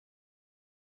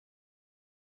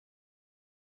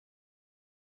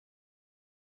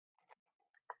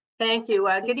Thank you.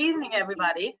 Good evening,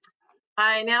 everybody.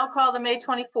 I now call the May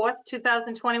 24th,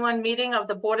 2021 meeting of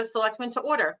the Board of Selectmen to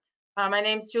order. My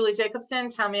name is Julie Jacobson,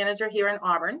 Town Manager here in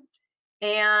Auburn.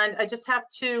 And I just have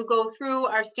to go through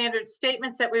our standard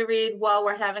statements that we read while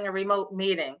we're having a remote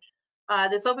meeting.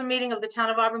 This open meeting of the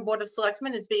Town of Auburn Board of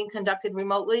Selectmen is being conducted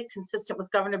remotely, consistent with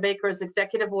Governor Baker's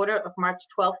executive order of March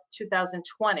 12th,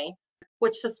 2020,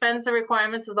 which suspends the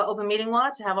requirements of the open meeting law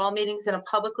to have all meetings in a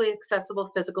publicly accessible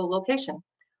physical location.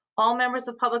 All members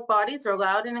of public bodies are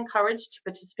allowed and encouraged to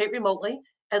participate remotely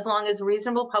as long as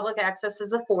reasonable public access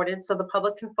is afforded so the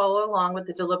public can follow along with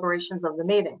the deliberations of the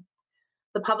meeting.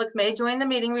 The public may join the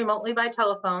meeting remotely by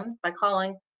telephone by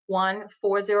calling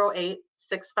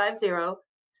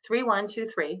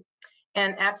 1-408-650-3123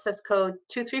 and access code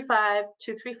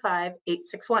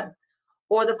 235-235-861.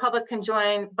 Or the public can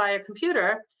join via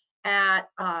computer at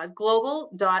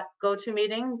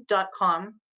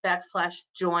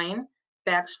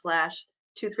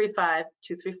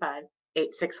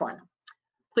global.gotomeeting.com/join/235-235-861.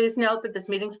 Please note that this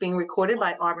meeting is being recorded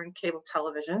by Auburn Cable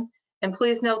Television. And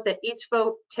please note that each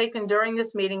vote taken during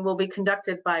this meeting will be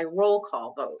conducted by roll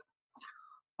call vote.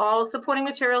 All supporting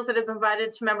materials that have been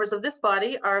provided to members of this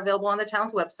body are available on the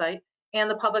town's website, and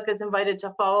the public is invited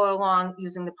to follow along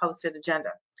using the posted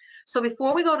agenda. So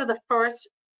before we go to the first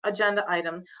agenda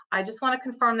item, I just want to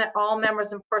confirm that all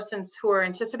members and persons who are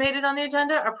anticipated on the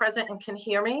agenda are present and can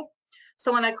hear me. So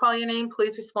when I call your name,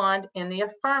 please respond in the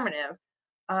affirmative.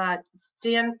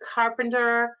 Dan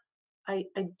Carpenter, I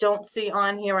don't see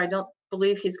on here. I don't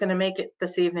believe he's going to make it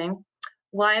this evening.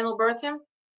 Lionel Berthium?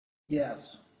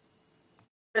 Yes.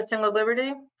 Kristen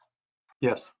LaLiberty?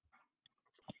 Yes.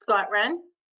 Scott Wren?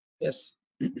 Yes.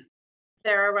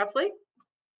 Sarah Ruffley?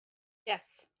 Yes.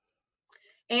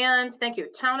 And thank you.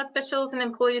 Town officials and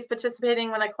employees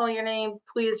participating, when I call your name,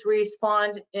 please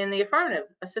respond in the affirmative.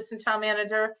 Assistant Town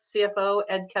Manager, CFO,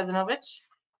 Ed Kazanovich.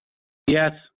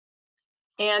 Yes.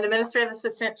 And Administrative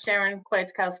Assistant, Sharon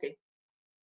Kwiatkowski.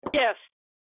 Yes.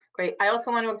 Great. I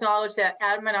also want to acknowledge that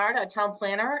Adam Menard, our town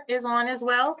planner, is on as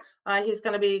well. He's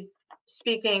going to be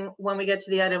speaking when we get to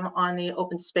the item on the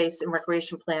open space and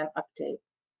recreation plan update.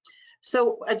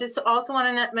 So I just also want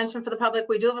to mention for the public,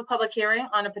 we do have a public hearing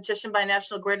on a petition by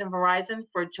National Grid and Verizon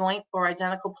for a joint or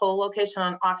identical pole location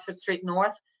on Oxford Street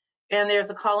North. And there's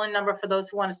a call-in number for those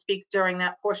who want to speak during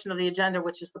that portion of the agenda,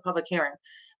 which is the public hearing.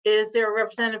 Is there a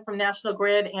representative from National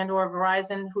Grid and or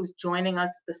Verizon who's joining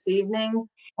us this evening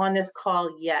on this call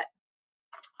yet?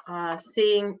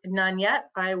 Seeing none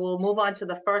yet, I will move on to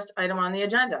the first item on the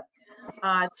agenda.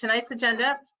 Tonight's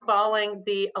agenda, following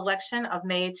the election of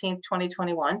May 18th,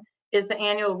 2021, is the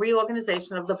annual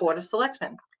reorganization of the Board of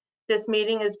Selectmen. This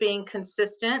meeting is being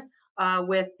consistent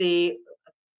with the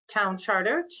town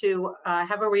charter to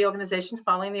have a reorganization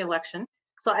following the election.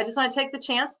 So I just want to take the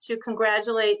chance to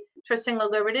congratulate Tristan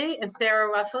LaLiberty and Sarah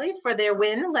Ruffley for their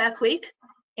win last week.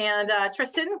 And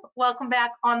Tristan, welcome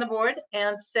back on the board,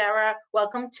 and Sarah,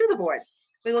 welcome to the board.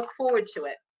 We look forward to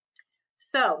it.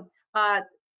 So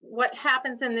what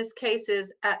happens in this case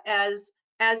is, as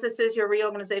this is your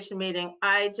reorganization meeting,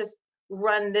 I just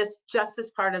run this just as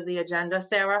part of the agenda,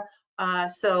 Sarah.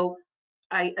 So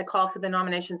I call for the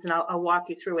nominations and I'll walk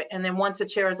you through it. And then once a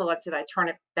chair is elected, I turn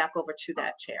it back over to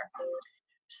that chair.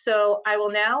 So I will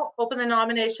now open the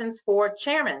nominations for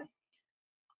chairman.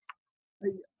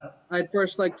 I'd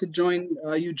first like to join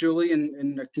you, Julie,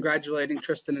 in congratulating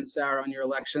Tristan and Sarah on your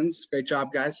elections. Great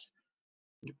job, guys.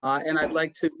 And I'd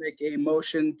like to make a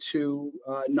motion to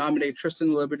nominate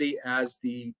Tristan LaLiberty as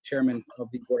the chairman of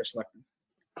the Board of Selectmen.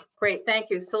 Great, thank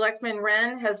you. Selectman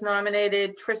Wren has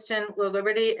nominated Tristan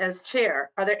LaLiberty as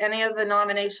chair. Are there any other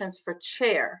nominations for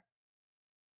chair?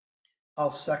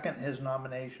 I'll second his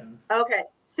nomination. Okay,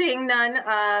 seeing none,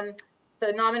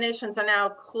 the nominations are now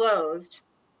closed.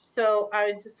 So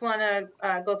I just want to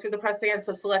go through the process again.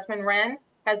 So Selectman Wren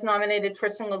has nominated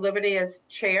Tristan LaLiberty as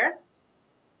chair.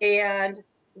 And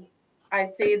I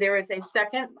see there is a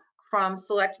second from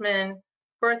Selectman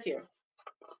Berthium.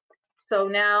 So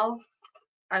now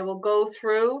I will go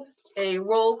through a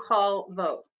roll call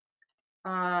vote.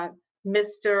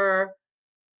 Mr.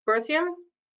 Berthium?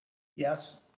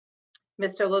 Yes.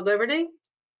 Mr. LaLiberty?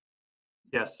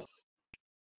 Yes.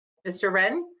 Mr.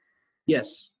 Wren?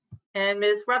 Yes. And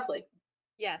Ms. Ruffley?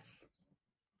 Yes.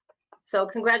 So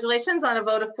congratulations on a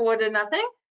vote of 4-0.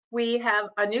 We have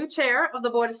a new chair of the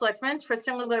Board of Selectmen,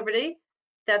 Tristan LaLiberty.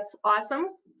 That's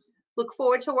awesome. Look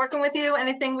forward to working with you.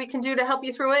 Anything we can do to help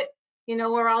you through it, you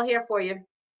know we're all here for you.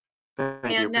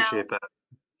 Thank you, appreciate that.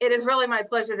 It is really my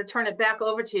pleasure to turn it back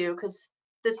over to you because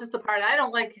this is the part I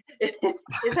don't like, is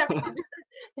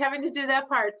having to do that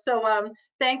part. So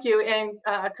thank you and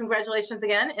congratulations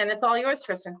again. And it's all yours,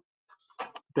 Tristan.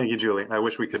 Thank you, Julie. I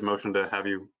wish we could motion to have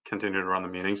you continue to run the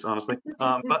meetings, honestly.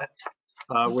 But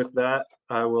with that,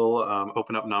 I will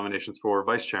open up nominations for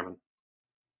vice chairman.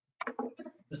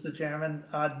 Mr. Chairman,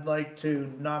 I'd like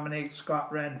to nominate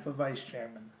Scott Wren for vice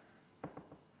chairman.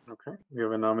 Okay, we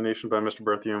have a nomination by Mr.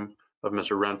 Berthium of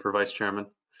Mr. Wren for vice chairman.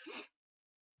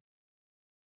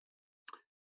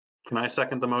 Can I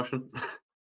second the motion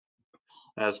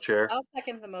as chair? I'll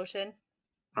second the motion.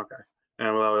 Okay,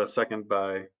 and we'll have a second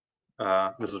by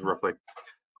Mrs. Ruffley.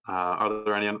 Are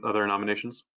there any other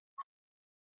nominations?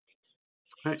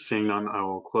 All right, seeing none, I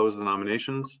will close the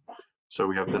nominations. So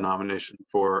we have the nomination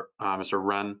for Mr.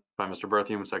 Wren by Mr.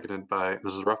 Berthium, seconded by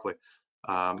Mrs. Ruffley.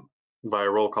 By a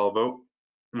roll call vote,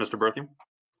 Mr. Berthium,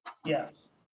 Yes.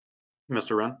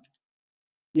 Mr. Wren,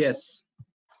 Yes.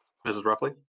 Mrs.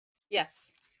 Ruffley,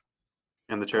 Yes.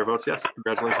 and the chair votes yes.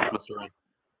 Congratulations, Mr. Wren.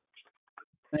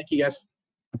 Thank you, guys.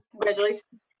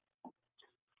 Congratulations.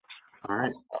 All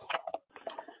right.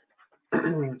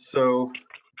 So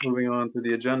moving on to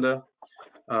the agenda,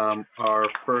 our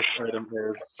first item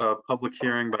is a public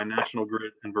hearing by National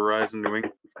Grid and Verizon New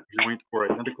England joint or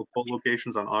identical pole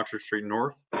locations on Oxford Street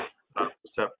North.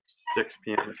 Set 6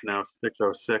 p.m. It's now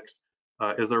 6:06.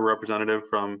 Is there a representative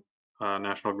from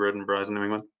National Grid and Verizon New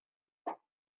England?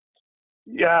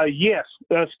 Yes,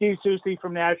 Steve Susi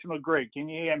from National Grid. Can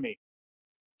you hear me?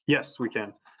 Yes, we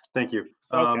can. Thank you.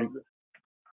 Okay.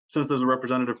 Since there's a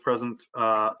representative present,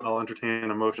 I'll entertain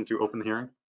a motion to open the hearing.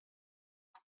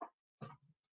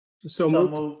 So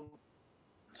moved.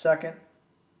 Second.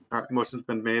 All right, motion's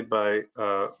been made by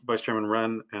Vice Chairman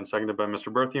Wren and seconded by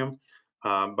Mr. Berthium.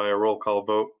 By a roll call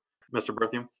vote, Mr.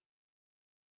 Berthium,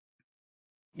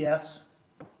 Yes.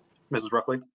 Mrs.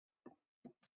 Ruffley,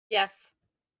 Yes.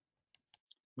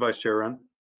 Vice Chair Wren,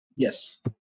 Yes.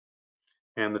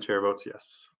 and the chair votes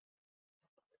yes.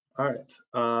 All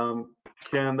right.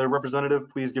 Can the representative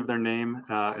please give their name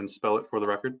and spell it for the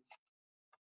record?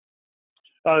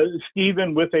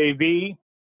 Stephen with a V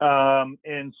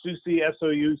and Susi,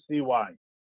 S-O-U-C-Y.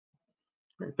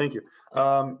 Great, thank you.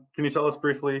 Can you tell us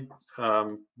briefly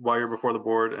why you're before the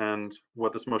board and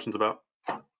what this motion's about?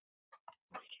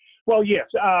 Well, yes,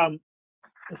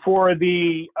 for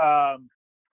the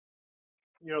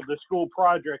the school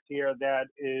project here that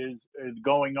is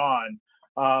going on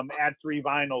at 3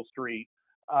 Vinyl Street.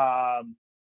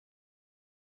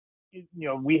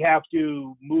 We have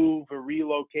to move or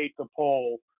relocate the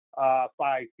pole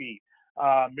 5 feet.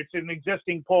 It's an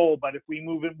existing pole, but if we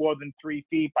move it more than 3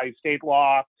 feet by state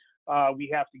law, we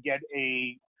have to get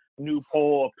a new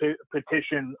pole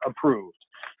petition approved.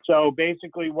 So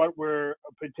basically what we're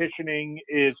petitioning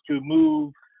is to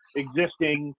move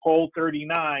existing pole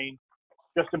 39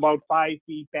 just about 5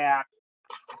 feet back.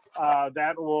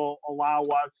 That will allow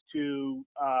us to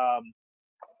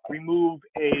remove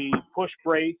a push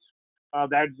brace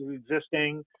that is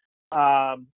existing.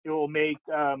 It will make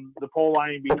the pole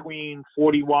line between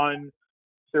 41,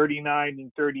 39,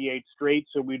 and 38 straight,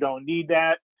 so we don't need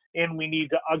that. And we need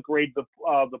to upgrade the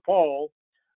pole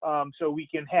so we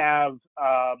can have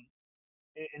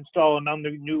install a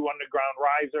new underground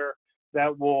riser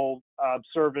that will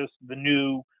service the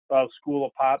new school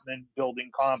apartment building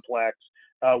complex,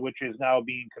 which is now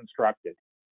being constructed.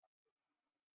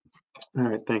 All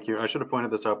right, thank you. I should have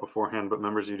pointed this out beforehand, but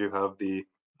members, you do have the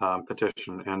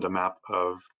petition and a map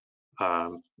of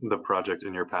the project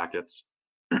in your packets.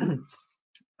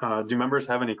 Do members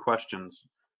have any questions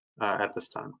at this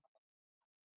time?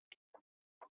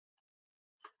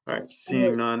 All right,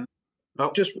 seeing none.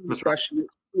 Oh, Just one question.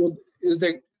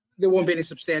 There won't be any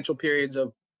substantial periods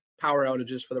of power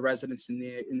outages for the residents in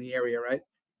the area, right?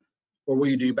 Or will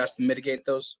you do your best to mitigate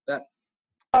that?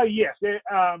 Yes.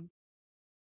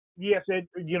 Yes,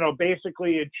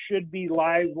 basically it should be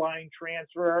live line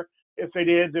transfer. If it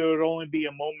is, it would only be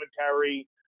a momentary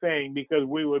thing because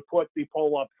we would put the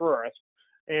pole up first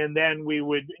and then we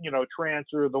would,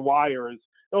 transfer the wires.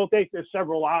 It'll take us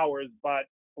several hours, but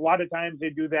a lot of times they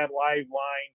do that live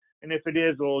line. And if it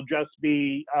is, it'll just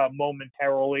be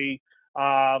momentarily.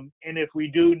 And if we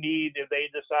do need, if they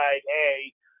decide,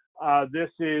 hey, this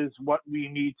is what we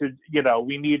need to,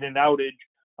 we need an outage,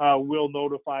 we'll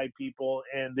notify people,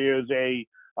 and there's a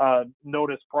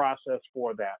notice process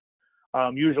for that.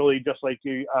 Usually, just like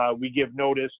we give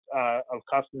notice of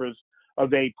customers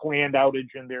of a planned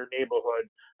outage in their neighborhood.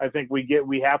 I think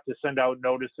we have to send out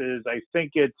notices. I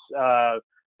think it's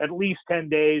at least 10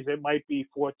 days. It might be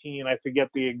 14. I forget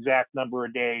the exact number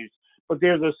of days, but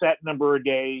there's a set number of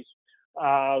days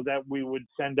that we would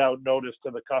send out notice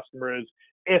to the customers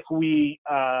if we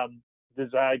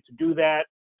decide to do that.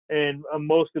 And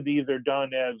most of these are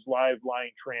done as live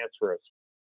line transfers.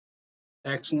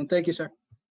 Excellent. Thank you, sir.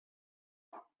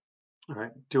 All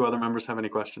right. Do other members have any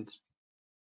questions?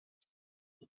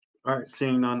 All right.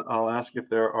 Seeing none, I'll ask if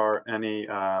there are any,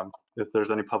 if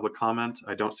there's any public comment.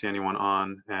 I don't see anyone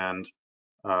on, and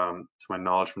to my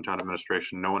knowledge from town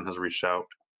administration, no one has reached out.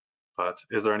 But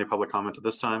is there any public comment at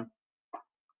this time?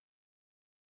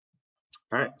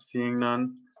 All right. Seeing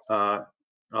none, I'll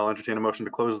entertain a motion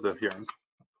to close the hearing.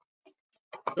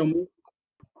 So moved.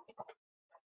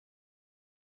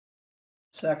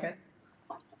 Second,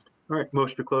 All right,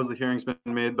 motion to close the hearing's been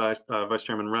made by Vice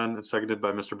Chairman Wren and seconded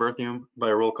by Mr. Berthium. By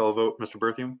a roll call vote, Mr.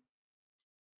 Berthium,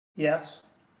 yes.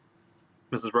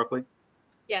 Mrs. Ruckley,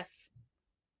 Yes.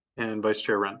 and Vice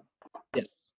Chair Wren.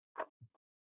 Yes.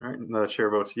 All right, and the chair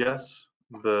votes yes.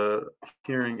 The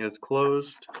hearing is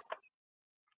closed.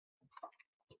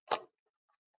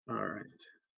 All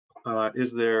right.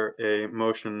 Is there a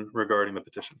motion regarding the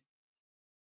petition?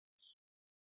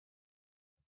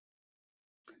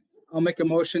 I'll make a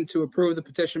motion to approve the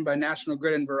petition by National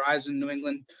Grid and Verizon New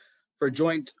England for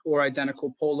joint or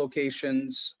identical pole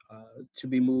locations to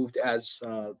be moved as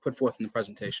put forth in the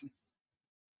presentation.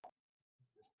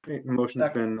 Okay, motion's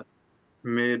been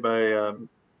made by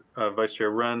Vice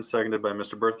Chair Wren, seconded by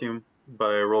Mr. Berthium.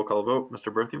 By a roll call vote,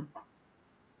 Mr. Berthium,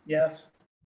 Yes.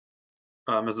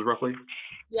 Mrs. Ruckley,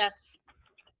 Yes.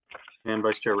 and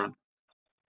Vice Chair Wren.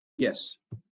 Yes.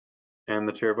 And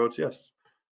the chair votes yes.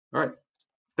 All right,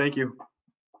 thank you.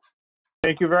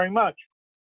 Thank you very much.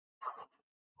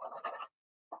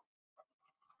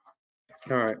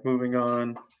 All right, moving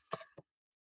on.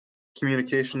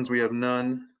 Communications, we have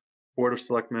none. Board of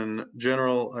Selectmen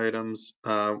general items.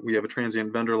 We have a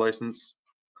transient vendor license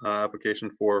application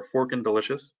for Fork and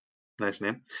Delicious. Nice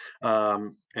name.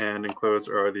 And enclosed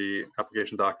are the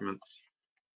application documents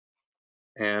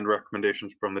and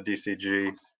recommendations from the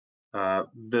DCG.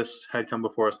 This had come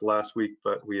before us last week,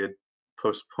 but we had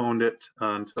postponed it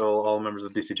until all members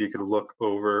of the DCG could look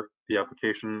over the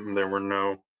application and there were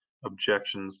no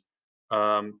objections.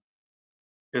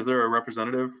 Is there a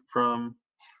representative from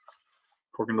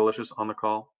Fork and Delicious on the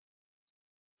call?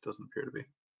 Doesn't appear to be.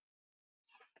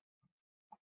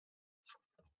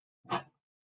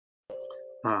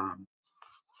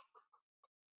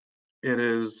 It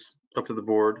is up to the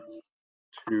board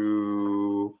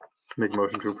to make a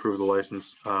motion to approve the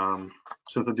license.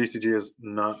 Since the DCG has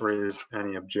not raised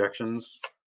any objections,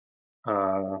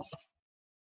 I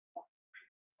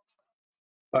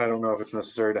don't know if it's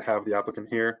necessary to have the applicant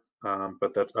here,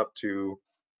 but that's up to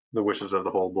the wishes of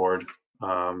the whole board,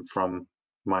 from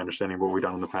my understanding of what we've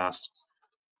done in the past.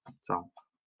 So.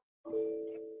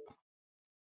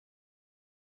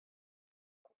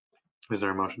 Is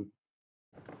there a motion?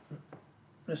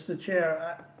 Mr.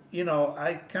 Chair,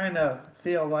 I kind of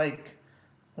feel like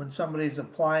when somebody's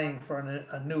applying for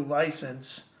a new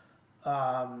license,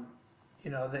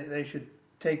 they should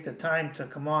take the time to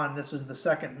come on. This is the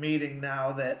second meeting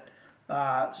now that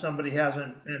somebody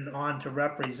hasn't been on to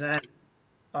represent.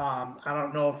 I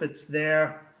don't know if it's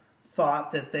their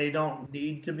thought that they don't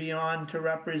need to be on to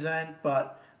represent,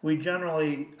 but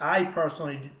I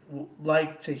personally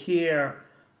like to hear,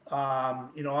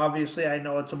 obviously I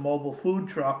know it's a mobile food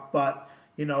truck, but,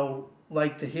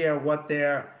 like to hear what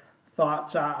their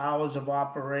thoughts are, hours of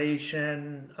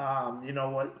operation,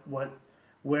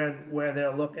 where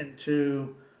they're looking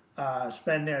to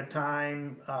spend their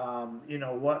time,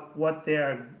 what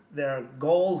their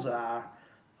goals are.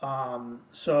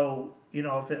 So,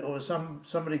 if it was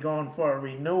somebody going for a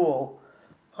renewal,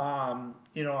 I'm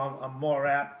more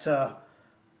apt to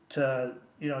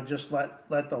just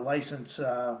let the license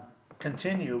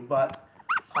continue. But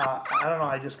I don't know.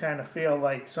 I just kind of feel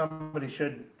like somebody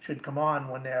should come on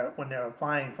when they're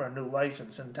applying for a new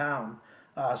license in town.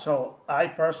 So I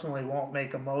personally won't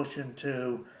make a motion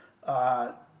to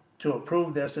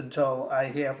approve this until I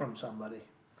hear from somebody.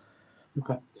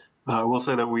 Okay. We'll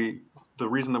say that the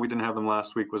reason that we didn't have them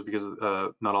last week was because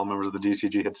not all members of the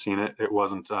DCG had seen it. It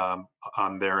wasn't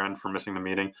on their end for missing the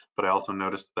meeting, but I also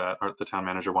noticed that the town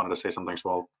manager wanted to say something, so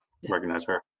I'll recognize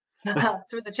her.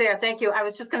 Through the chair, thank you. I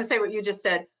was just going to say what you just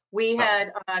said. We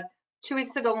had 2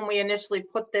 weeks ago when we initially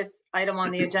put this item on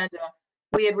the agenda,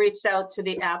 we had reached out to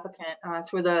the applicant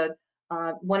through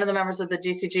one of the members of the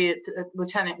DCG,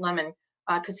 Lieutenant Lemon,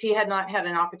 because he had not had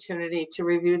an opportunity to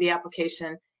review the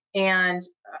application. And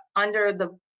under the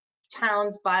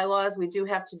town's bylaws, we do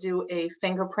have to do a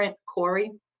fingerprint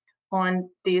query on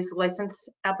these license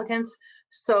applicants.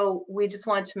 So we just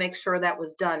wanted to make sure that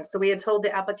was done. So we had told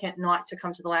the applicant not to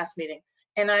come to the last meeting.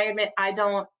 And I admit, I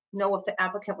don't know if the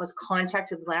applicant was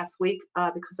contacted last week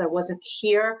because I wasn't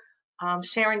here.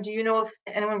 Sharon, do you know if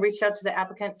anyone reached out to the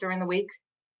applicant during the week?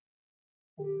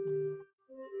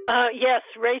 Yes,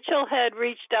 Rachel had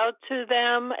reached out to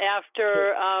them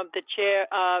after the chair,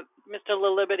 Mr.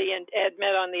 LaLiberty and Ed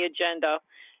met on the agenda,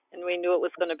 and we knew it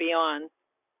was going to be on.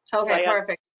 Okay, Right.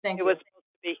 perfect. Thank It you. was supposed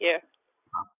to be here.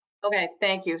 Okay,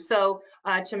 thank you. So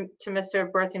to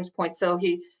Mr. Berthium's point, so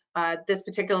he, this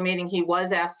particular meeting, he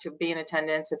was asked to be in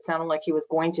attendance. It sounded like he was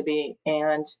going to be,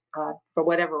 and for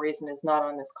whatever reason is not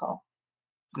on this call.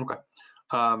 Okay.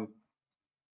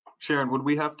 Sharon, would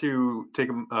we have to take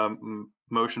a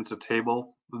motion to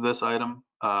table this item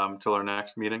till our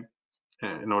next meeting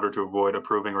in order to avoid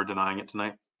approving or denying it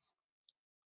tonight?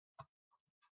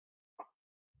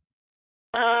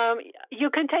 You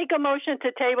can take a motion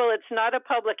to table. It's not a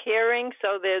public hearing,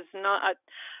 so there's not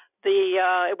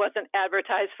it wasn't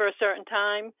advertised for a certain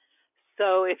time.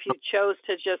 So if you chose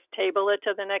to just table it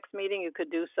to the next meeting, you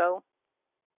could do so.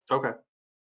 Okay.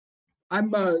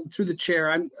 I'm through the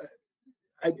chair. I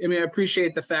mean, I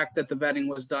appreciate the fact that the vetting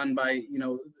was done by, you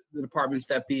know, the departments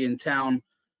that be in town.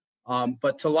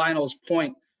 But to Lionel's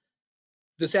point,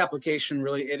 this application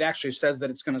really, it actually says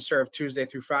that it's going to serve Tuesday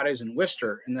through Fridays in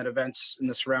Worcester and that events in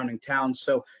the surrounding towns.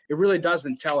 So it really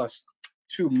doesn't tell us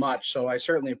too much. So I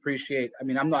certainly appreciate, I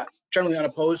mean, I'm not generally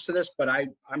unopposed to this, but I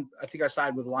think I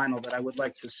side with Lionel that I would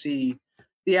like to see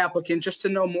the applicant just to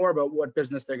know more about what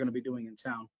business they're going to be doing in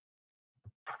town.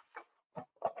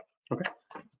 Okay.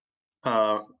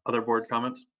 Other board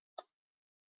comments?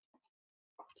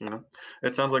 You know,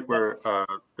 it sounds like we're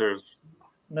there's.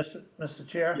 Mr.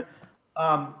 Chair,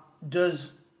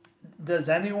 does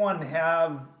anyone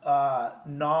have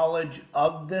knowledge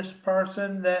of this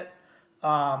person that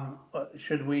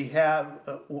should we have?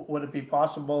 Would it be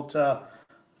possible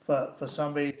for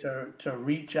somebody to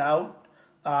reach out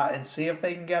and see if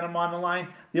they can get him on the line?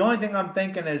 The only thing I'm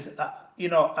thinking is, you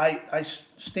know, I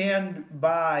stand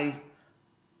by,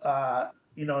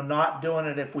 you know, not doing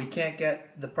it if we can't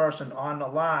get the person on the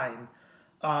line.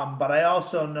 But I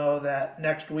also know that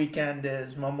next weekend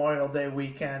is Memorial Day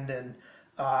weekend, and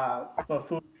for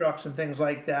food trucks and things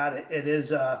like that, it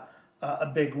is a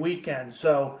big weekend.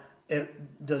 So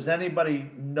does anybody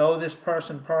know this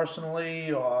person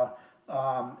personally, or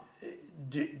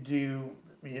do you,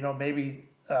 you know, maybe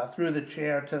through the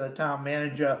chair to the town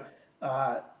manager,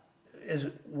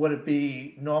 would it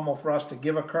be normal for us to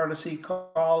give a courtesy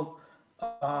call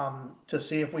to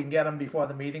see if we can get them before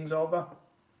the meeting's over?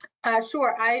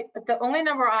 Sure. The only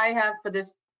number I have for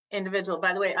this individual,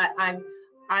 by the way,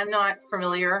 I'm not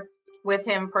familiar with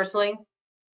him personally,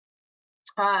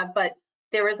 but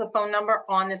there is a phone number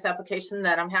on this application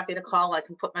that I'm happy to call. I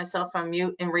can put myself on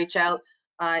mute and reach out.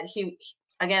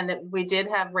 Again, we did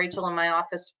have Rachel in my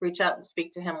office reach out and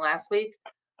speak to him last week,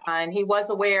 and he was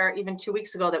aware even 2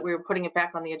 weeks ago that we were putting it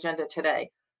back on the agenda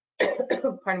today.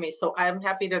 Pardon me. So I'm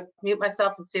happy to mute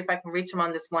myself and see if I can reach him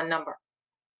on this one number.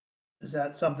 Is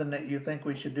that something that you think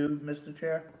we should do, Mr.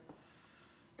 Chair?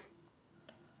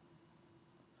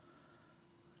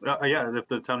 Yeah, if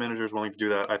the town manager is willing to do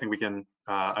that, I think we can.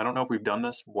 I don't know if we've done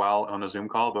this while on a Zoom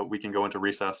call, but we can go into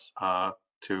recess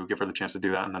to give her the chance to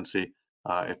do that and then see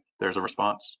if there's a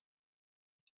response.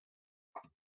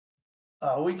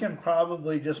 We can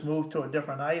probably just move to a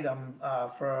different item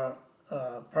for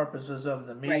purposes of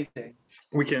the meeting. Right.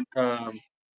 We can.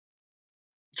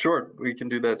 Sure, we can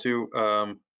do that too.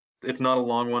 It's not a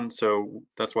long one, so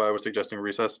that's why I was suggesting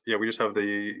recess. Yeah, we just have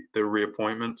the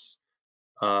reappointments,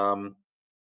 and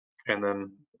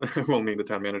then we'll need the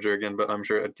town manager again, but I'm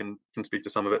sure Ed can speak to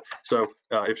some of it. So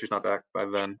if she's not back by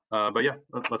then, but yeah,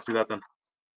 let's do that then.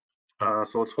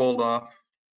 So let's hold off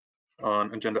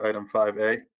on agenda item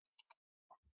 5A,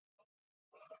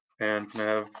 and can I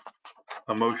have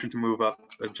a motion to move up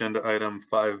agenda item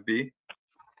 5B?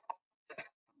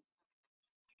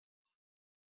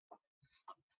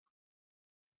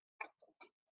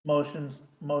 Motion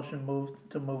moved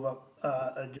to move up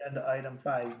agenda item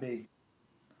 5B.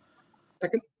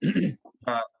 Second.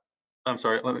 I'm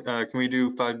sorry, let me, can we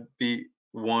do 5B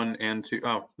 1 and 2?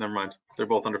 Oh, never mind. They're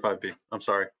both under 5B. I'm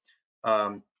sorry.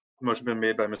 Motion been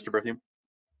made by Mr. Berthium.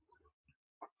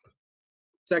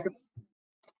 Second.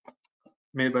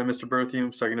 Made by Mr.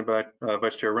 Berthium, seconded by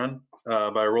Vice Chair Wren.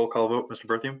 By a roll call vote, Mr.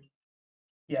 Berthium,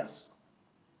 Yes.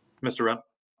 Mr. Wren,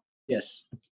 Yes.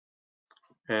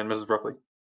 and Mrs. Ruckley.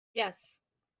 Yes.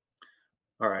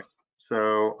 All right.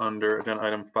 So under agenda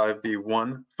item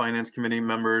 5B1, Finance Committee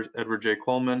members Edward J.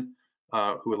 Coleman,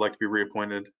 who would like to be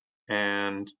reappointed,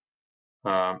 and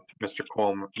Mr.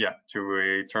 Coleman, yeah, to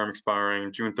a term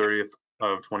expiring June 30th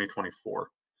of 2024.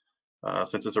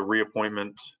 Since it's a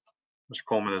reappointment, Mr.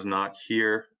 Coleman is not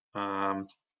here because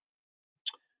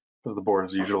the board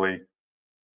has usually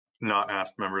not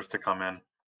asked members to come in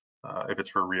if it's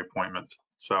for reappointment.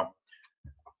 So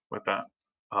with that,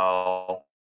 I'll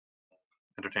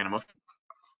entertain a motion.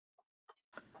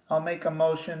 I'll make a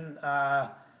motion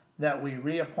that we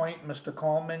reappoint Mr.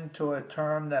 Coleman to a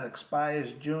term that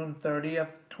expires June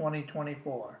 30th,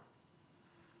 2024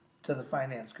 to the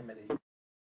Finance Committee.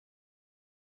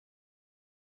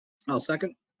 I'll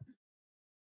second.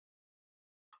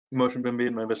 Motion been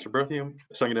made by Mr. Berthium,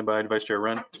 seconded by Vice Chair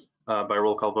Wren. By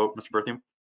roll call vote, Mr. Berthium,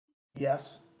 Yes?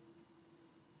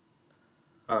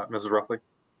 Mrs. Ruffley,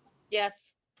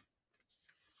 Yes.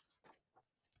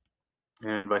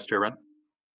 and Vice Chair Wren.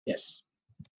 Yes.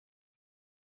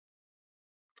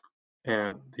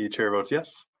 And the chair votes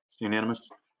yes. It's unanimous.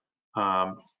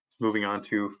 Moving on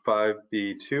to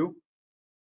 5B2.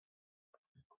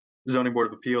 Zoning Board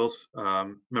of Appeals,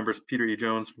 members Peter E.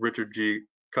 Jones, Richard G.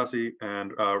 Cussy,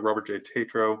 and Robert J.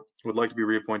 Tatro would like to be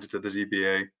reappointed to the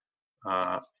ZBA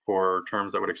for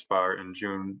terms that would expire in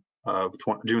June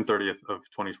 30th of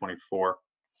 2024.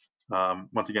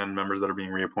 Once again, members that are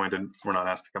being reappointed were not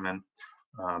asked to come in.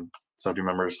 So do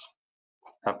members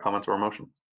have comments or a motion?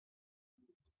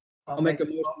 I'll make a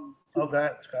motion. Oh, go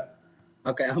ahead, Scott.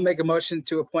 Okay, I'll make a motion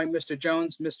to appoint Mr.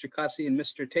 Jones, Mr. Cussy, and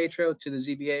Mr. Tatro to the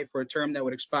ZBA for a term that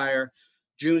would expire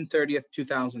June 30th,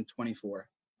 2024.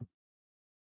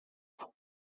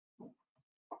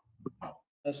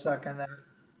 I'll second that.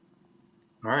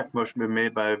 All right, motion been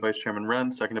made by Vice Chairman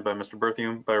Wren, seconded by Mr.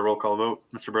 Berthium. By a roll call vote,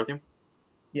 Mr. Berthium,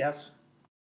 Yes?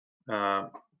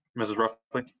 Mrs.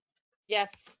 Ruffley,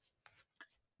 Yes.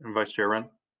 and Vice Chair Wren.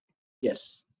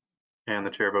 Yes. And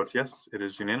the chair votes yes, it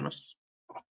is unanimous.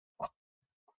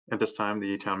 At this time,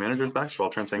 the town manager is back, so I'll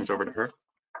turn things over to her.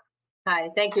 Hi,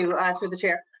 thank you through the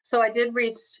chair. So I did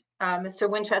reach Mr.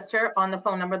 Winchester on the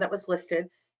phone number that was listed,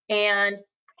 and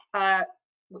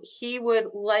he would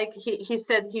like, he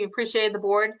said he appreciated the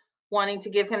board wanting to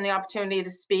give him the opportunity to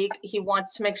speak. He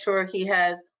wants to make sure he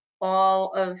has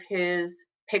all of his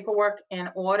paperwork in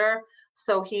order.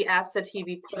 So he asked that he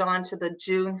be put on to the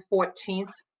June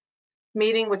 14th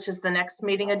meeting, which is the next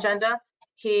meeting agenda.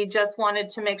 He just wanted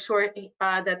to make sure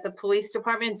that the police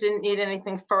department didn't need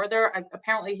anything further.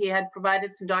 Apparently he had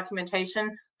provided some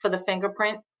documentation for the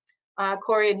fingerprint,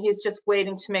 Corey, and he's just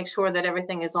waiting to make sure that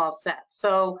everything is all set.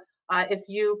 So if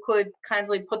you could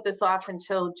kindly put this off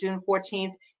until June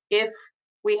 14th, if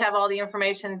we have all the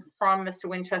information from Mr.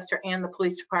 Winchester and the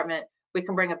police department, we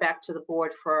can bring it back to the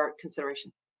board for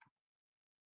consideration.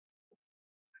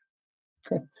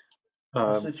 Okay.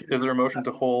 Is there a motion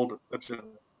to hold?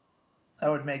 I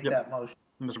would make that motion.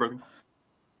 Mr. Berthium?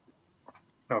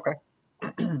 Okay.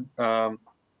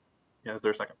 Yeah, is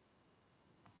there a second?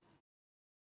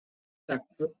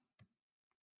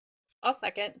 I'll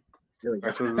second. There we All go.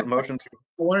 right, so there's a motion to,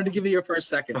 I wanted to give you your first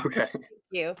second. okay. Thank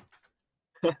you.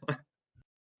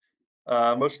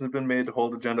 Motion has been made to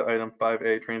hold agenda item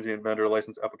 5A, transient vendor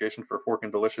license application for Fork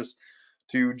and Delicious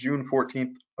to June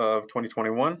 14th of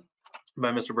 2021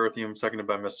 by Mr. Berthium, seconded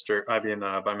by Mr. by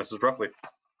Mrs. Ruffley.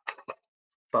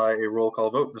 By a roll call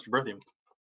vote, Mr. Berthium,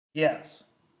 Yes?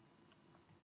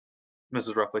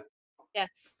 Mrs. Ruffley,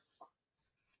 Yes.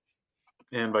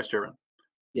 and Vice Chair Wren.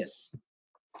 Yes.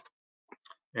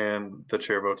 And the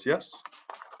chair votes yes.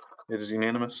 It is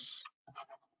unanimous.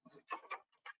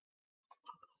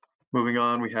 Moving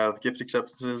on, we have gift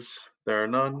acceptances. There are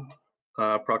none.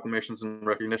 Proclamations and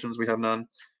recognitions, we have none.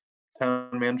 Town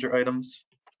manager items.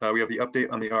 We have the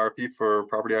update on the RFP for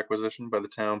property acquisition by the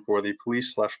town for the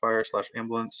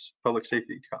police/fire/ambulance public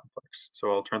safety complex.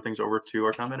 So I'll turn things over to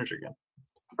our town manager again.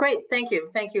 Great, thank you.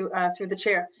 Thank you through the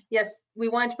chair. Yes, we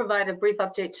wanted to provide a brief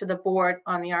update to the board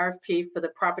on the RFP for the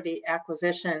property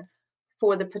acquisition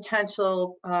for the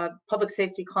potential public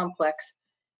safety complex.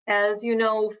 As you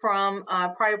know from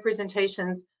prior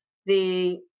presentations,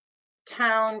 the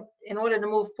town, in order to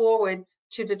move forward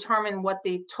to determine what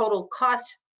the total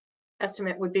cost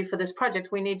estimate would be for this project,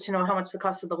 we need to know how much the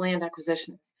cost of the land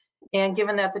acquisition is. And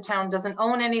given that the town doesn't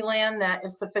own any land that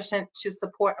is sufficient to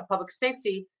support a public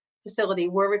safety facility,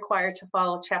 we're required to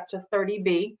follow Chapter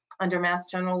 30B under Mass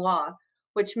General Law,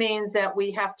 which means that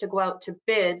we have to go out to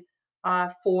bid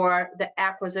for the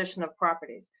acquisition of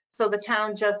properties. So the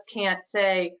town just can't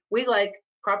say, we like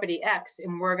property X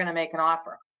and we're going to make an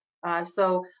offer.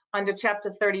 So under Chapter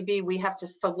 30B, we have to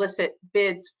solicit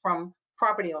bids from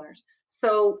property owners.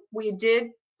 So we did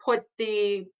put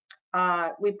the,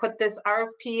 we put this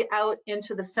RFP out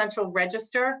into the Central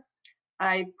Register.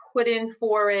 I put in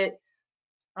for it,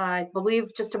 I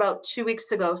believe, just about 2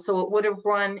 weeks ago. So it would have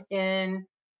run in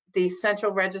the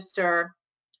Central Register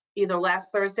either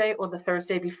last Thursday or the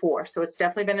Thursday before. So it's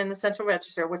definitely been in the Central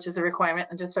Register, which is a requirement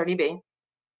under 30B.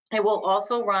 It will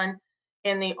also run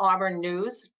in the Auburn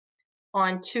News.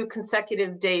 on 2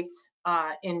 consecutive dates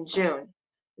in June.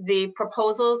 The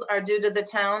proposals are due to the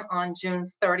town on June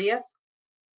 30th.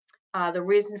 The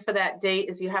reason for that date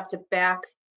is you have to back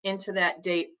into that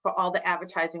date for all the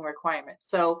advertising requirements.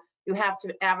 So you have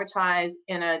to advertise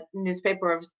in a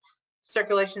newspaper of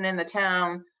circulation in the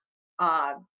town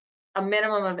a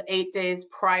minimum of 8 days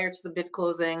prior to the bid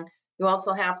closing. You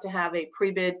also have to have a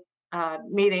pre-bid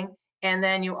meeting, and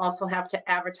then you also have to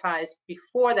advertise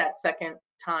before that second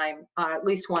time, at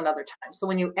least one other time. So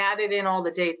when you added in all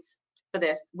the dates for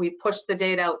this, we pushed the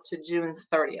date out to June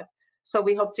 30th. So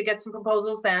we hope to get some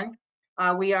proposals then.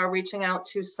 We are reaching out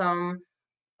to some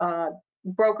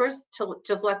brokers to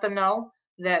just let them know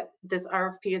that this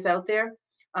RFP is out there.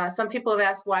 Some people have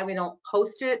asked why we don't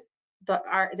post it,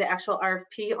 the actual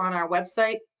RFP on our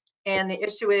website. And the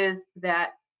issue is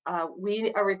that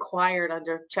we are required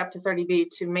under Chapter 30B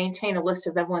to maintain a list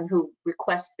of everyone who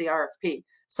requests the RFP.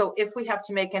 So if we have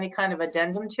to make any kind of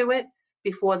addendum to it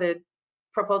before the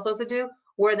proposals are due,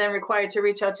 we're then required to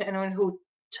reach out to anyone who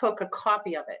took a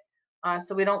copy of it.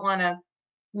 So we don't want to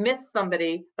miss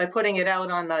somebody by putting it out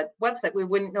on the website. We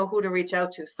wouldn't know who to reach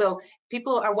out to. So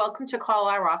people are welcome to call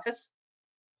our office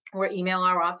or email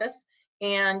our office,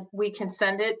 and we can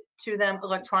send it to them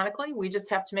electronically. We just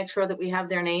have to make sure that we have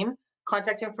their name,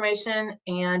 contact information,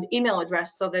 and email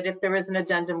address so that if there is an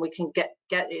addendum, we can get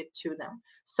it to them.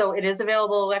 So it is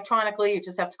available electronically. You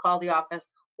just have to call the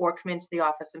office or come into the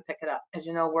office and pick it up. As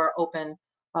you know, we're open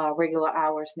regular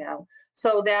hours now.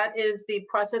 So that is the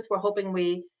process. We're hoping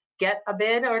we get a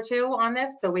bid or two on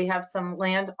this, so we have some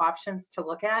land options to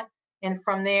look at. And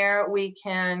from there, we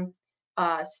can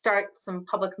start some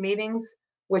public meetings,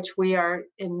 which we are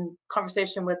in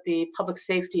conversation with the Public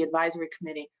Safety Advisory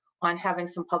Committee on having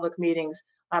some public meetings,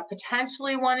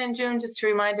 potentially one in June, just to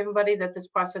remind everybody that this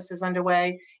process is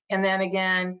underway. And then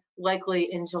again,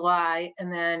 likely in July.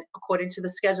 And then according to the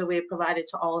schedule we have provided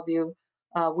to all of you,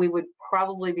 we would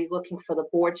probably be looking for the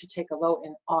board to take a vote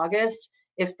in August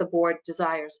if the board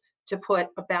desires to put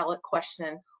a ballot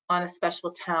question on a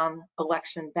special town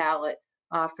election ballot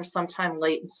for sometime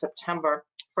late in September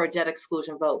for a debt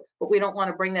exclusion vote. But we don't want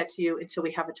to bring that to you until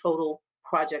we have a total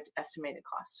project estimated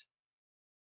cost.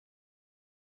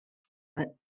 All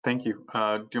right, thank you.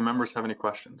 Do members have any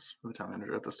questions for the town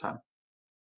manager at this time?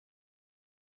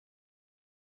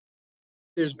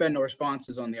 There's been no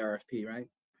responses on the RFP, right?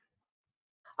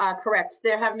 Correct.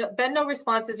 There have been no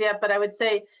responses yet, but I would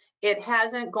say it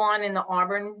hasn't gone in the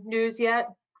Auburn news yet,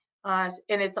 and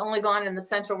it's only gone in the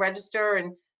Central Register,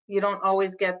 and you don't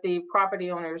always get the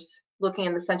property owners looking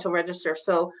in the Central Register.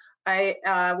 So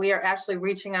we are actually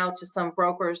reaching out to some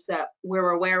brokers that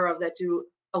we're aware of that do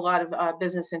a lot of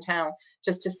business in town,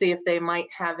 just to see if they might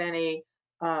have any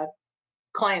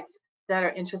clients that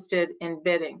are interested in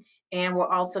bidding. And we're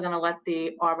also going to let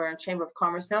the Auburn Chamber of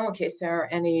Commerce know in case there are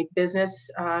any business,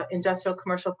 industrial,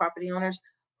 commercial property owners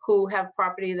who have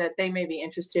property that they may be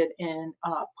interested in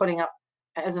putting up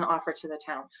as an offer to the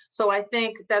town. So I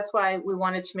think that's why we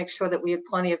wanted to make sure that we had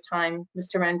plenty of time,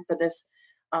 Mr. Wren, for this,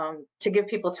 to give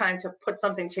people time to put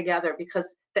something together,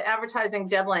 because the advertising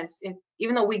deadlines,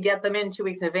 even though we get them in 2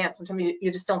 weeks in advance, sometimes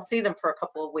you just don't see them for a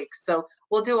couple of weeks. So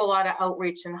we'll do a lot of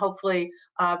outreach, and hopefully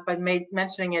by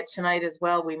mentioning it tonight as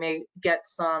well, we may get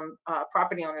some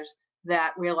property owners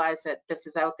that realize that this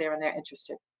is out there and they're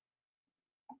interested.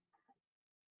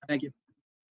 Thank you.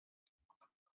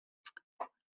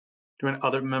 Do any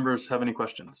other members have any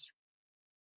questions?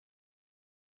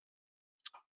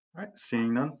 All right,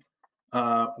 seeing none,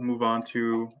 move on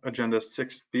to agenda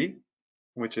 6B,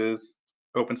 which is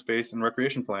open space and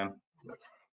recreation plan.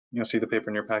 You'll see the paper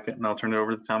in your packet, and I'll turn it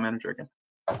over to the town manager again.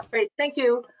 Great, thank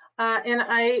you. And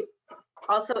I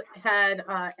also had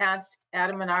asked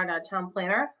Adam Menard, our town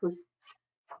planner, who's,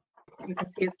 you can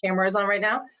see his camera is on right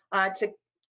now, to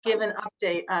give an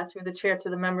update through the chair to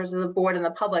the members of the board and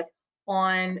the public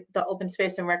on the open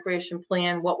space and recreation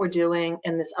plan, what we're doing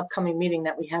in this upcoming meeting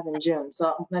that we have in June. So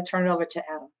I'm going to turn it over to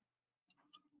Adam.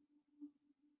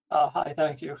 Hi,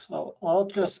 thank you. So I'll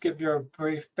just give you a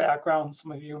brief background.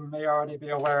 Some of you may already be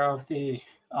aware of the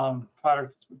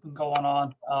project that's been going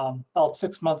on. About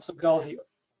 6 months ago, the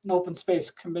Open Space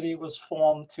Committee was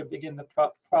formed to begin the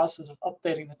process of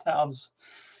updating the town's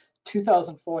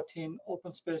 2014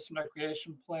 Open Space and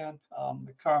Recreation Plan.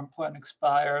 The current plan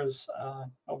expires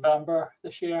November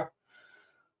this year.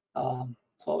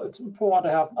 So it's important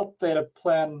to have an updated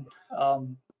plan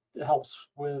that helps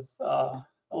with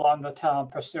allowing the town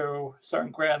pursue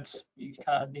certain grants. You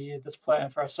kind of need this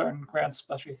plan for certain grants,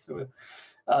 especially through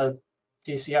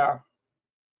DCR.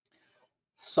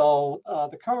 So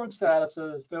the current status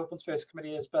is the Open Space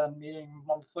Committee has been meeting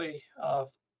monthly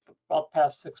about the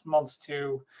past 6 months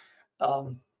to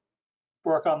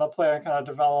work on the plan, kind of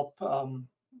develop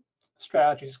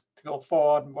strategies to go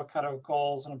forward and what kind of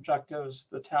goals and objectives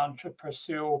the town should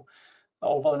pursue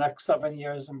over the next 7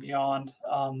 years and beyond.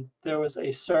 There was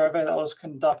a survey that was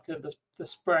conducted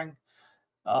this spring.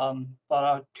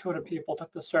 About 200 people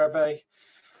took the survey,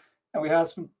 and we had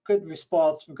some good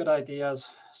response, some good ideas.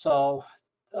 So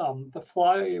the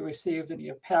flyer you received in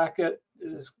your packet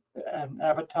is an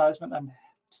advertisement I'm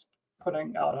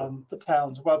putting out on the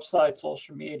town's website,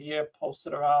 social media,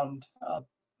 posted around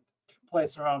different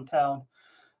places around town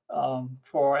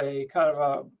for a kind of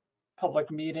a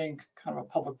public meeting, kind of a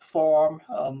public forum.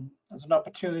 As an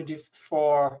opportunity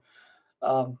for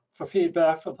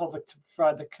feedback for the public to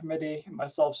provide the committee and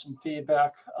myself some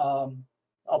feedback. I'll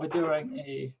be doing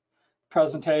a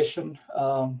presentation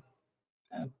and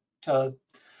to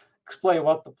explain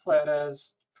what the plan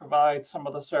is, provide some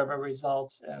of the survey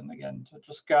results, and again, to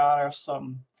just garner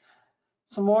some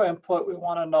more input. We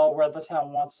want to know where the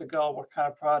town wants to go, what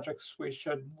kind of projects we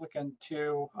should look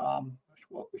into,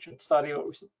 what we should study, what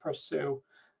we should pursue.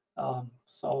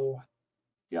 So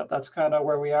yeah, that's kind of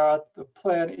where we are. The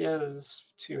plan is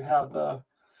to have the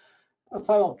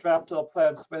final draft of the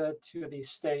plan submitted to the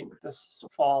state this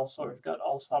fall. So we've got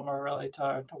all summer really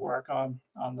to work on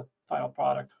the final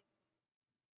product.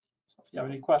 So if you have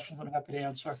any questions, I'm happy to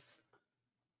answer.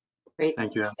 Great.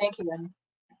 Thank you, Adam. Thank you, Adam.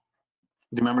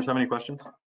 Do members have any questions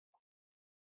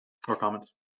or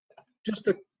comments? Just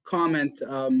a comment,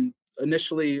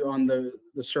 initially on the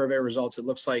survey results, it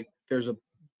looks like there's a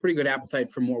pretty good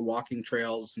appetite for more walking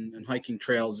trails and hiking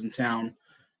trails in town.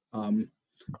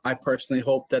 I personally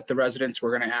hope that the residents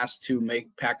were going to ask to make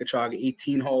Packagug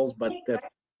 18 holes, but I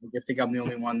think I'm the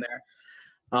only one there.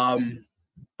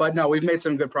 But no, we've made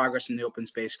some good progress in the open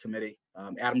space committee.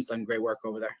 Adam's done great work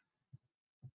over there.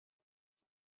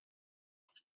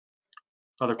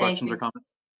 Other questions you. or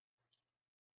comments?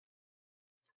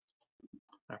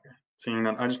 Okay, seeing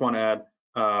none, I just want to add,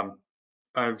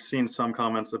 I've seen some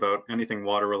comments about anything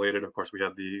water related. Of course, we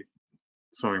had the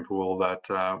swimming pool that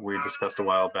we discussed a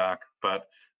while back, but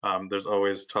there's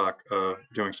always talk of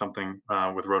doing something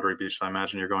with Rotary Beach. So I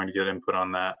imagine you're going to get input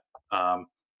on that.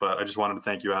 But I just wanted to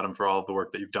thank you, Adam, for all of the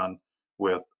work that you've done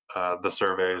with the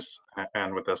surveys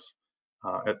and with this.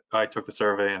 I took the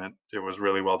survey and it was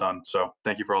really well done. So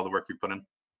thank you for all the work you put in.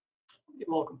 You're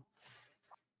welcome.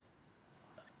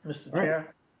 Mr. All right.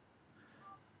 Chair,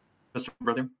 Mr.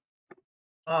 Berthium?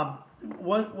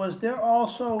 was there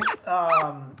also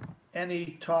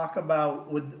any talk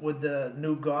about with the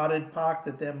new Goddard Park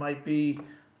that there might be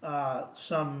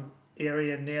some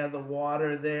area near the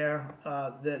water there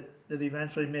that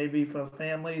eventually may be for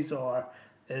families, or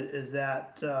is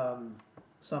that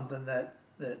something that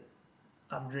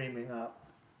I'm dreaming up?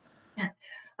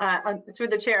 Through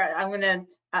the chair, I'm gonna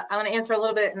answer a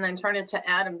little bit and then turn it to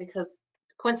Adam, because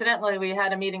coincidentally we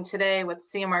had a meeting today with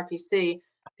CMRPC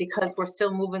because we're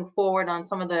still moving forward on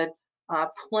some of the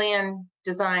plan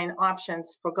design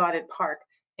options for Goddard Park,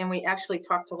 and we actually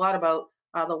talked a lot about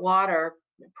the water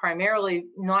primarily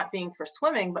not being for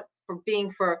swimming but for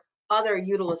being for other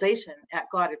utilization at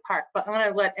Goddard Park. But I'm going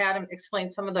to let Adam explain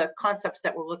some of the concepts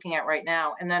that we're looking at right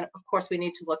now, and then of course we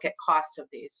need to look at cost of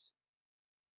these.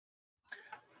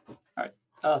 All right,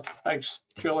 thanks,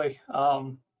 Julie.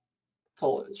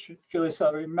 So Julie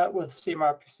said we met with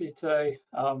CMRPC today.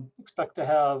 Expect to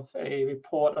have a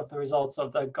report of the results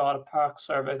of the Goddard Park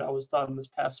survey that was done this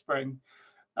past spring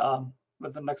within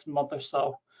the next month or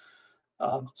so.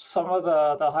 Some of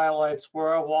the highlights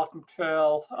were a walking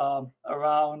trail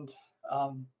around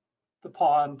the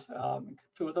pond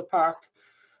through the park.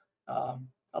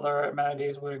 Other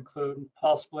amenities would include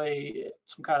possibly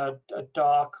some kind of a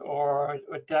dock or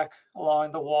a deck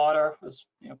along the water, as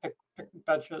picnic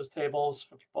benches, tables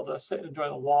for people to sit and enjoy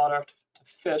the water, to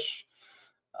fish.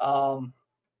 Some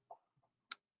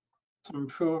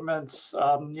improvements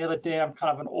near the dam,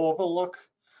 kind of an overlook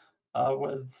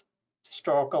with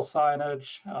historical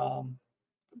signage.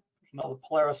 The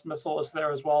Polaris missile is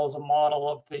there, as well as a model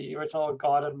of the original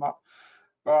Goddard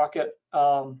rocket.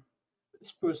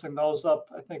 Sprucing those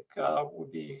up, I think,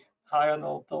 would be high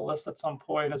on the list at some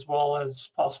point, as well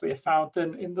as possibly a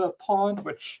fountain in the pond,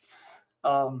 which,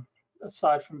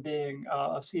 aside from being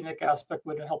a scenic aspect,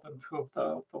 would help improve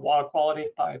the water quality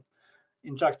by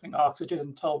injecting oxygen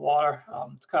into the water.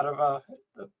 It's kind of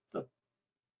I'm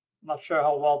not sure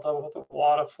how well the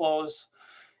water flows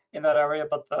in that area,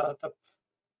 but the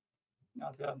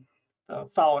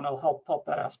fountain will help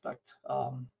that aspect.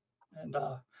 And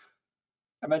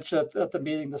I mentioned at the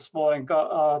meeting this morning,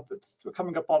 we're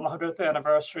coming up on the 100th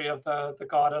anniversary of the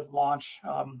Goddard launch.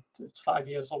 It's 5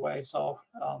 years away, so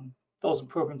those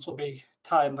improvements will be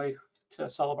timely to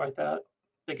celebrate that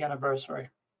big anniversary.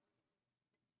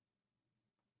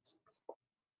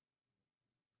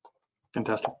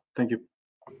 Fantastic. Thank you.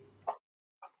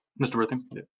 Mr. Worthing?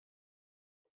 Yeah.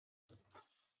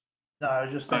 No, I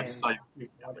was just I saying, saw you.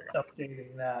 Yeah, there you go.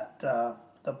 updating that,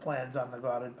 the plans on the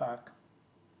Goddard Park.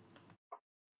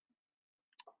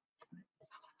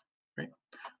 Great.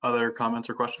 Other comments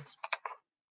or questions?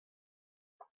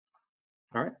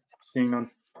 All right, seeing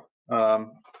none.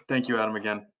 Thank you, Adam,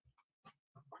 again.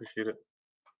 Appreciate it.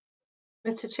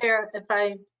 Mr. Chair, if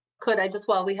I could,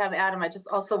 while we have Adam, I just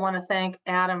also want to thank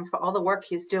Adam for all the work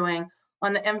he's doing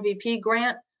on the MVP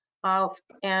grant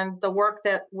and the work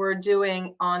that we're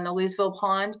doing on the Leesville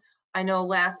Pond. I know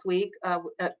last week, at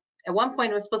one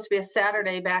point it was supposed to be a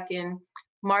Saturday back in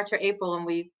March or April, and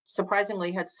we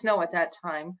surprisingly had snow at that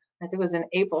time. I think it was in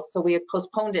April, so we had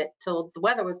postponed it till the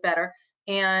weather was better.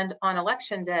 And on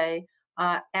election day,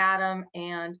 Adam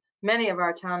and many of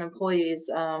our town employees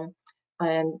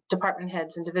and department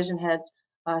heads and division heads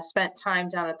spent time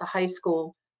down at the high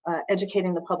school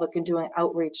educating the public and doing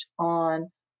outreach on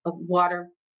water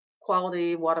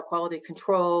quality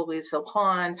control, Leesville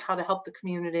Pond, how to help the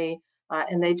community.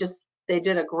 And they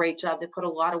did a great job. They put a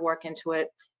lot of work into it.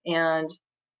 And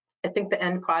I think the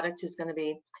end product is going to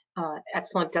be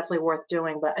excellent, definitely worth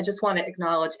doing. But I just want to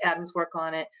acknowledge Adam's work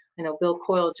on it. I know Bill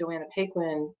Coyle, Joanna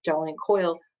Paquin, Jolene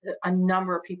Coyle, a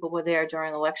number of people were there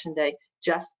during election day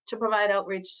just to provide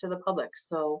outreach to the public.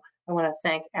 So I want to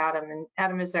thank Adam. And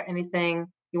Adam, is there anything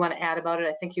you want to add about it?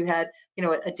 I think you had,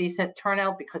 a decent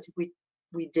turnout because we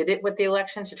did it with the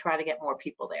election to try to get more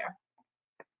people there.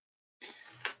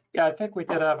 Yeah, I think we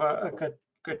did have a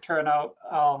good turnout.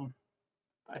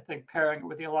 I think pairing it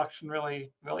with the election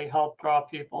really helped draw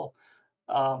people.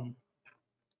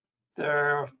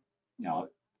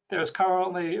 There's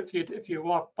currently, if you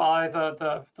walk by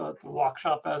the walk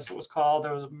shop, as it was called,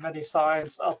 there was many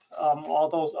signs up. All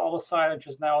the signage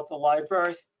is now at the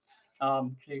library.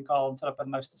 You can call and set up a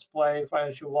nice display right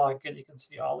as you walk in. You can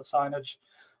see all the signage.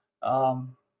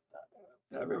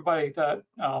 Everybody that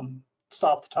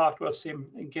stopped to talk to us seemed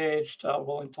engaged,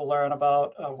 willing to learn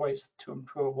about ways to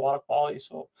improve water quality.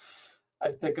 So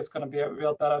I think it's going to be a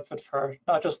real benefit for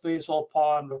not just Leesville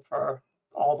Pond, but for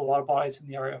all the water bodies in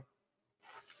the area.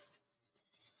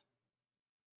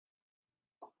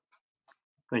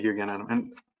 Thank you again, Adam.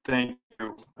 And thank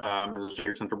you, Mrs.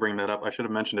 Jacobson, for bringing that up. I should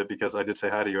have mentioned it because I did say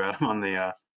hi to you, Adam,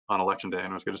 on election day,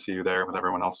 and it was good to see you there with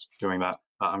everyone else doing that.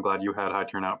 I'm glad you had high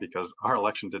turnout because our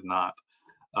election did not.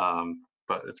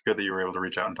 But it's good that you were able to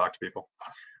reach out and talk to people.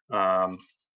 So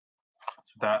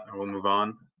that, we'll move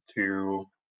on to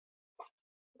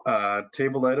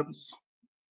tabled items,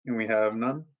 and we have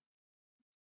none.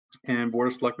 And Board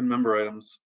of Selectmen member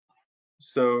items.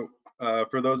 So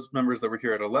for those members that were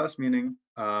here at our last meeting,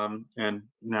 and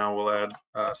now we'll add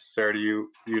Sarah to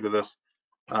you to this.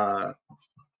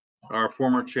 Our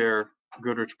former chair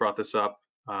Goodrich brought this up.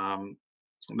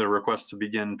 The request to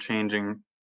begin changing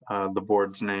the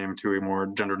board's name to a more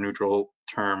gender neutral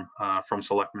term from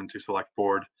Selectmen to Select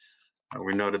Board.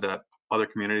 We noted that other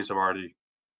communities have already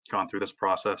gone through this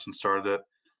process and started it,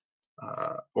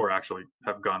 or actually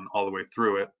have gone all the way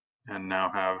through it and now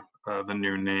have the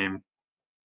new name.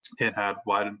 It had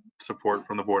wide support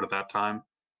from the board at that time.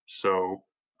 So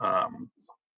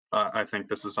I think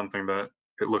this is something that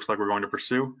it looks like we're going to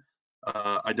pursue.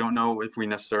 I don't know if we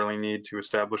necessarily need to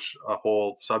establish a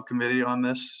whole subcommittee on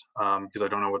this because I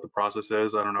don't know what the process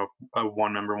is. I don't know if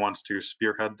one member wants to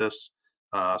spearhead this.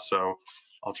 So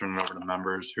I'll turn it over to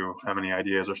members who have any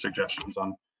ideas or suggestions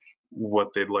on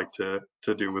what they'd like to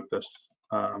do with this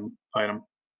item.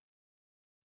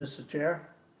 Mr. Chair,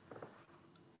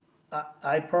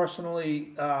 I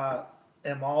personally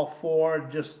am all for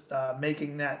just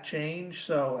making that change.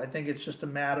 So I think it's just a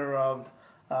matter of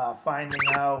finding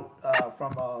out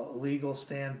from a legal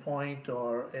standpoint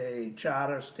or a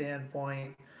charter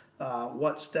standpoint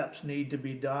what steps need to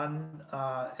be done,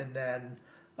 and then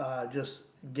just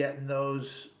getting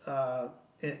those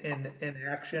in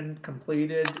action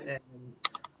completed. And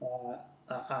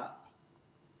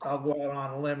I'll go out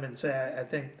on a limb and say I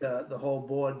think the whole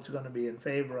board's going to be in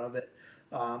favor of it.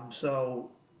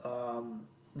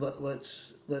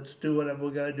 Let's do whatever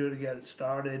we got to do to get it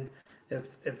started.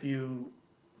 If you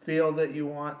feel that you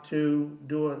want to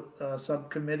do a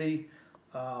subcommittee,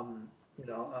 I'm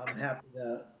happy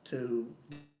to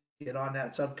get on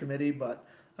that subcommittee, but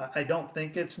I don't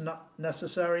think it's not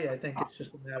necessary. I think it's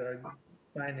just a matter of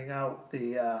finding out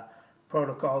the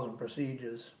protocols and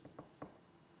procedures.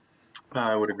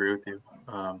 I would agree with you.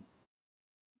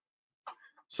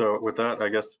 So with that, I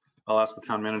guess I'll ask the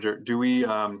town manager, do we,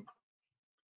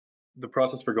 the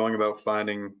process for going about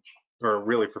finding, or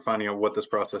really for finding out what this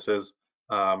process is,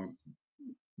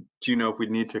 do you know if we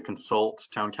need to consult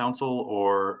town council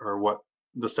or what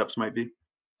the steps might be?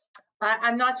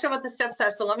 I'm not sure what the steps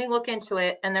are, so let me look into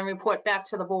it and then report back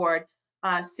to the board.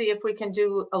 See if we can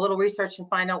do a little research and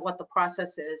find out what the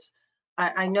process is.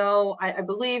 I know, I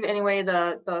believe anyway,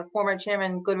 the former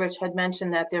chairman Goodrich had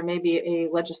mentioned that there may be a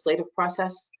legislative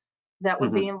process that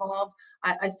would be involved.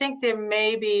 I think there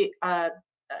may be a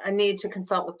need to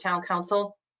consult with town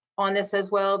council on this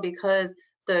as well, because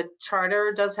the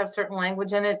charter does have certain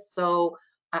language in it. So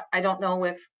I don't know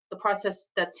if the process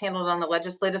that's handled on the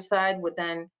legislative side would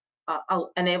then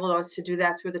enable us to do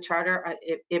that through the charter.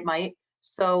 It might.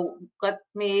 So let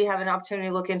me have an opportunity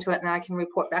to look into it, and I can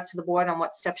report back to the board on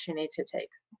what steps you need to take.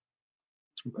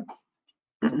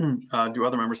 Do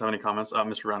other members have any comments?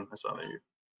 Mr. Wren, I saw that you.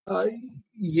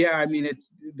 Yeah, I mean,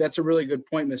 that's a really good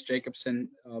point, Ms. Jacobson,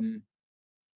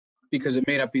 because it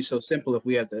may not be so simple. If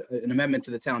we have an amendment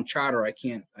to the town charter, I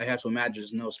have to imagine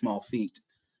it's no small feat.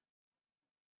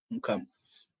 Okay.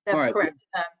 That's All right. correct.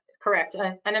 Correct.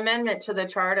 An amendment to the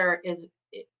charter is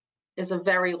a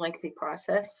very lengthy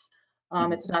process.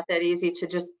 It's not that easy to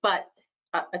just, but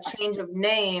a change of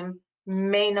name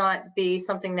may not be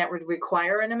something that would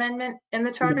require an amendment in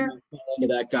the charter. Into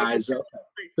that, guys. Okay.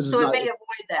 So it may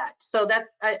avoid that. So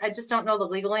that's, I just don't know the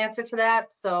legal answer to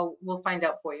that. So we'll find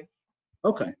out for you.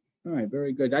 Okay. All right.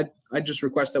 Very good. I just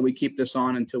request that we keep this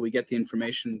on until we get the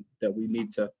information that we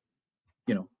need to,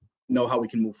 know how we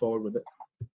can move forward with it.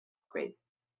 Great.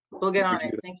 We'll get on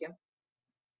it. Thank you.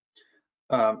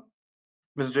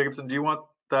 Ms. Jacobson, do you want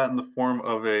that in the form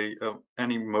of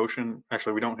any motion?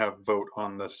 Actually, we don't have vote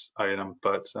on this item,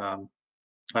 but I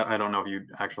don't know if you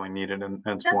actually need it, and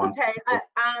it's That's one. okay.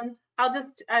 I'll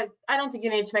just, I don't think you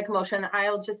need to make a motion.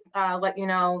 I'll just let you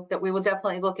know that we will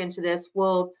definitely look into this.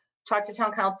 We'll talk to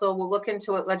town council, we'll look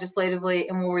into it legislatively,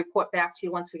 and we'll report back to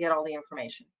you once we get all the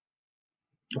information.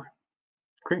 Okay.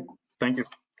 Great, thank you.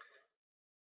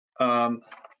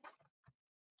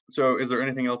 So is there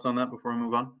anything else on that before we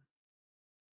move on?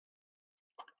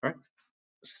 All right,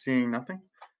 seeing nothing.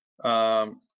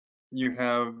 You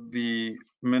have the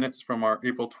minutes from our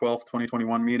April 12th,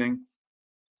 2021 meeting.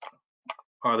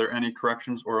 Are there any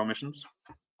corrections or omissions?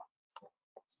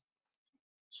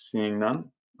 Seeing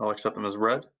none, I'll accept them as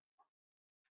read.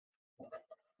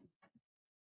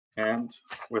 And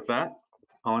with that,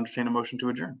 I'll entertain a motion to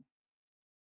adjourn.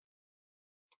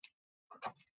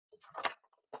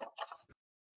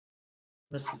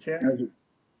 Mr. Chair? I was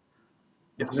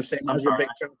Yes, I I'm was a sorry. big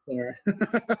fan there.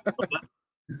 What's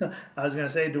that? I was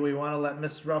gonna say, do we want to let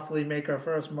Mrs. Ruffley make her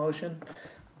first motion?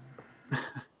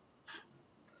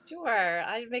 Sure,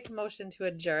 I'd make a motion to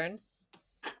adjourn.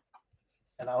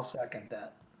 And I'll second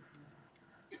that.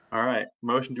 All right,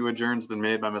 motion to adjourn has been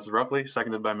made by Mrs. Ruffley,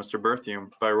 seconded by Mr. Berthium.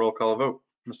 By roll call vote,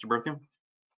 Mr. Berthium?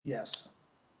 Yes.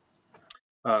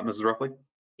 Mrs. Ruffley?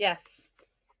 Yes.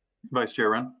 Vice Chair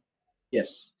Wren?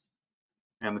 Yes.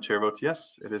 And the chair votes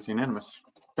yes, it is unanimous.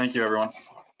 Thank you, everyone.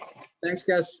 Thanks,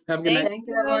 guys. Have a good night. Thank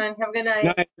you, everyone. Have a good night.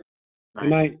 Night. Good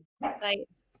night. Night.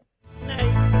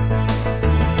 Night.